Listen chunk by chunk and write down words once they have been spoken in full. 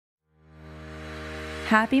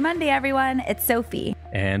Happy Monday, everyone. It's Sophie.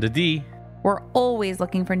 And Adi. We're always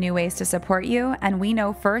looking for new ways to support you, and we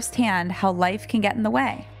know firsthand how life can get in the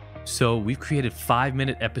way. So we've created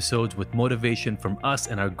 5-minute episodes with motivation from us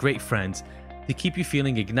and our great friends to keep you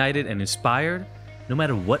feeling ignited and inspired no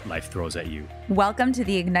matter what life throws at you. Welcome to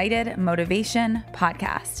the Ignited Motivation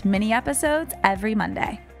Podcast. Mini episodes every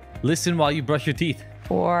Monday. Listen while you brush your teeth.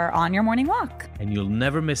 Or on your morning walk. And you'll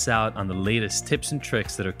never miss out on the latest tips and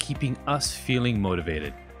tricks that are keeping us feeling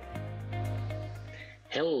motivated.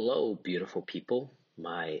 Hello, beautiful people.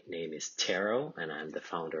 My name is Tero, and I'm the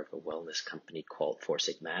founder of a wellness company called Four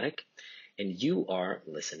Sigmatic. And you are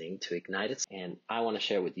listening to Ignited. And I want to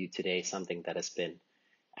share with you today something that has been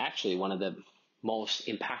actually one of the most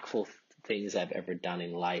impactful things I've ever done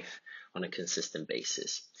in life on a consistent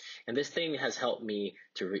basis. And this thing has helped me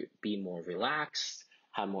to be more relaxed,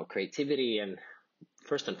 have more creativity, and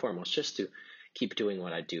first and foremost, just to keep doing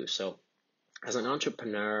what I do. So as an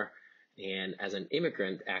entrepreneur and as an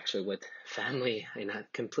immigrant, actually with family in a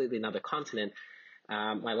completely another continent,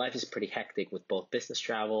 my life is pretty hectic with both business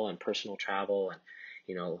travel and personal travel and,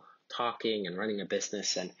 talking and running a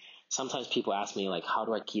business. And sometimes people ask me, like, how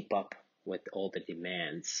do I keep up with all the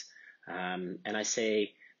demands? And I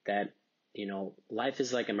say that, life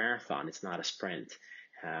is like a marathon. It's not a sprint.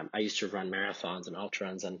 I used to run marathons and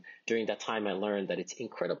ultraruns, and during that time I learned that it's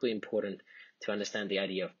incredibly important to understand the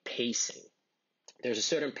idea of pacing. There's a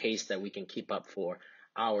certain pace that we can keep up for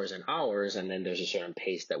hours and hours, and then there's a certain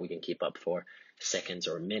pace that we can keep up for seconds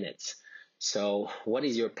or minutes. So what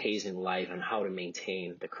is your pace in life, and how to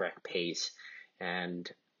maintain the correct pace, and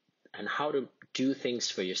how to do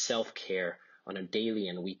things for your self-care on a daily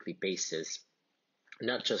and weekly basis,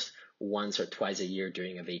 not just once or twice a year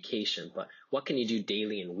during a vacation, but what can you do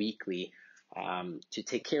daily and weekly to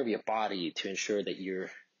take care of your body, to ensure that you're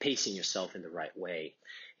pacing yourself in the right way.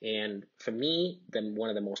 And for me, one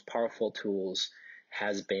of the most powerful tools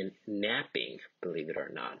has been napping, believe it or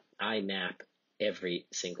not. I nap every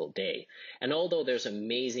single day. And although there's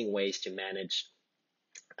amazing ways to manage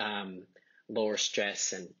lower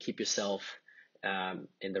stress and keep yourself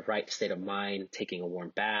in the right state of mind, taking a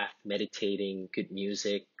warm bath, meditating, good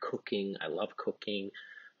music, cooking. I love cooking,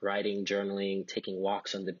 writing, journaling, taking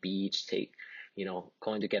walks on the beach,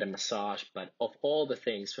 going to get a massage. But of all the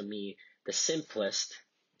things, for me, the simplest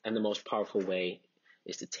and the most powerful way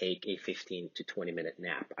is to take a 15 to 20 minute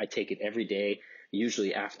nap. I take it every day,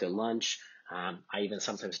 usually after lunch. I even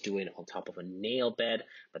sometimes do it on top of a nail bed,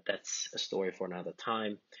 but that's a story for another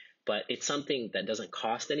time. But it's something that doesn't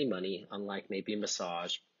cost any money, unlike maybe a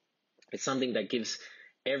massage. It's something that gives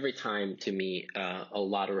every time to me a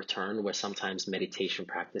lot of return, where sometimes meditation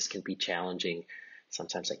practice can be challenging.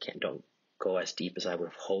 Sometimes I don't go as deep as I would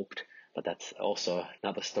have hoped, but that's also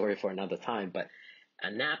another story for another time. But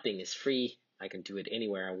napping is free. I can do it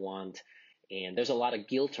anywhere I want. And there's a lot of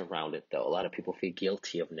guilt around it, though. A lot of people feel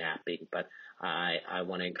guilty of napping, but I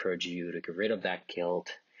want to encourage you to get rid of that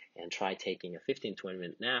guilt and try taking a 15-20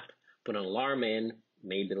 minute nap, put an alarm in,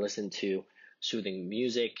 maybe listen to soothing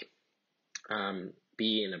music,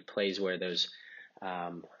 be in a place where there's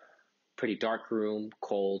pretty dark room,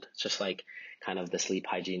 cold, just like kind of the sleep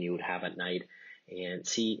hygiene you would have at night, and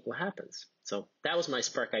see what happens. So that was my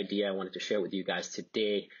spark idea I wanted to share with you guys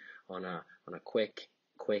today on a quick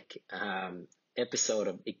episode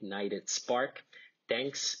of Ignited Spark.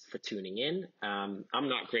 Thanks for tuning in. I'm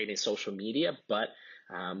not great in social media, but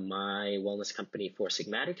my wellness company, Four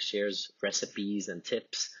Sigmatic, shares recipes and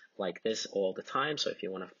tips like this all the time. So if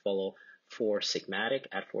you want to follow Four Sigmatic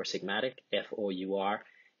at Four Sigmatic,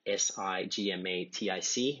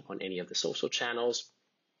 FOURSIGMATIC on any of the social channels.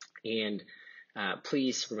 And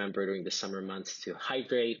please remember during the summer months to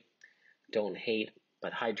hydrate. Don't hate,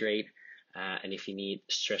 but hydrate. And if you need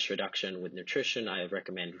stress reduction with nutrition, I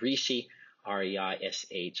recommend reishi,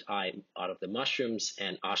 REISHI, out of the mushrooms,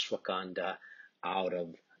 and ashwagandha out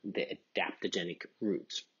of the adaptogenic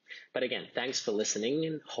roots. But again, thanks for listening,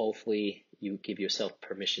 and hopefully you give yourself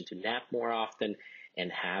permission to nap more often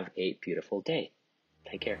and have a beautiful day.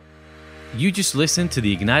 Take care. You just listened to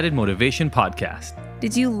the Ignited Motivation Podcast.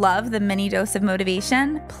 Did you love the mini dose of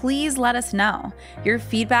motivation? Please let us know. Your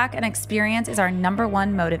feedback and experience is our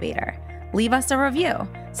 #1 motivator. Leave us a review,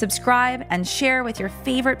 subscribe, and share with your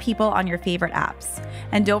favorite people on your favorite apps.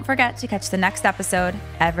 And don't forget to catch the next episode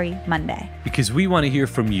every Monday. Because we want to hear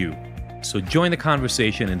from you. So join the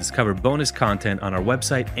conversation and discover bonus content on our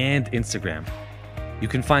website and Instagram. You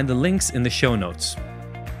can find the links in the show notes.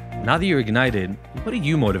 Now that you're ignited, what are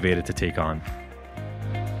you motivated to take on?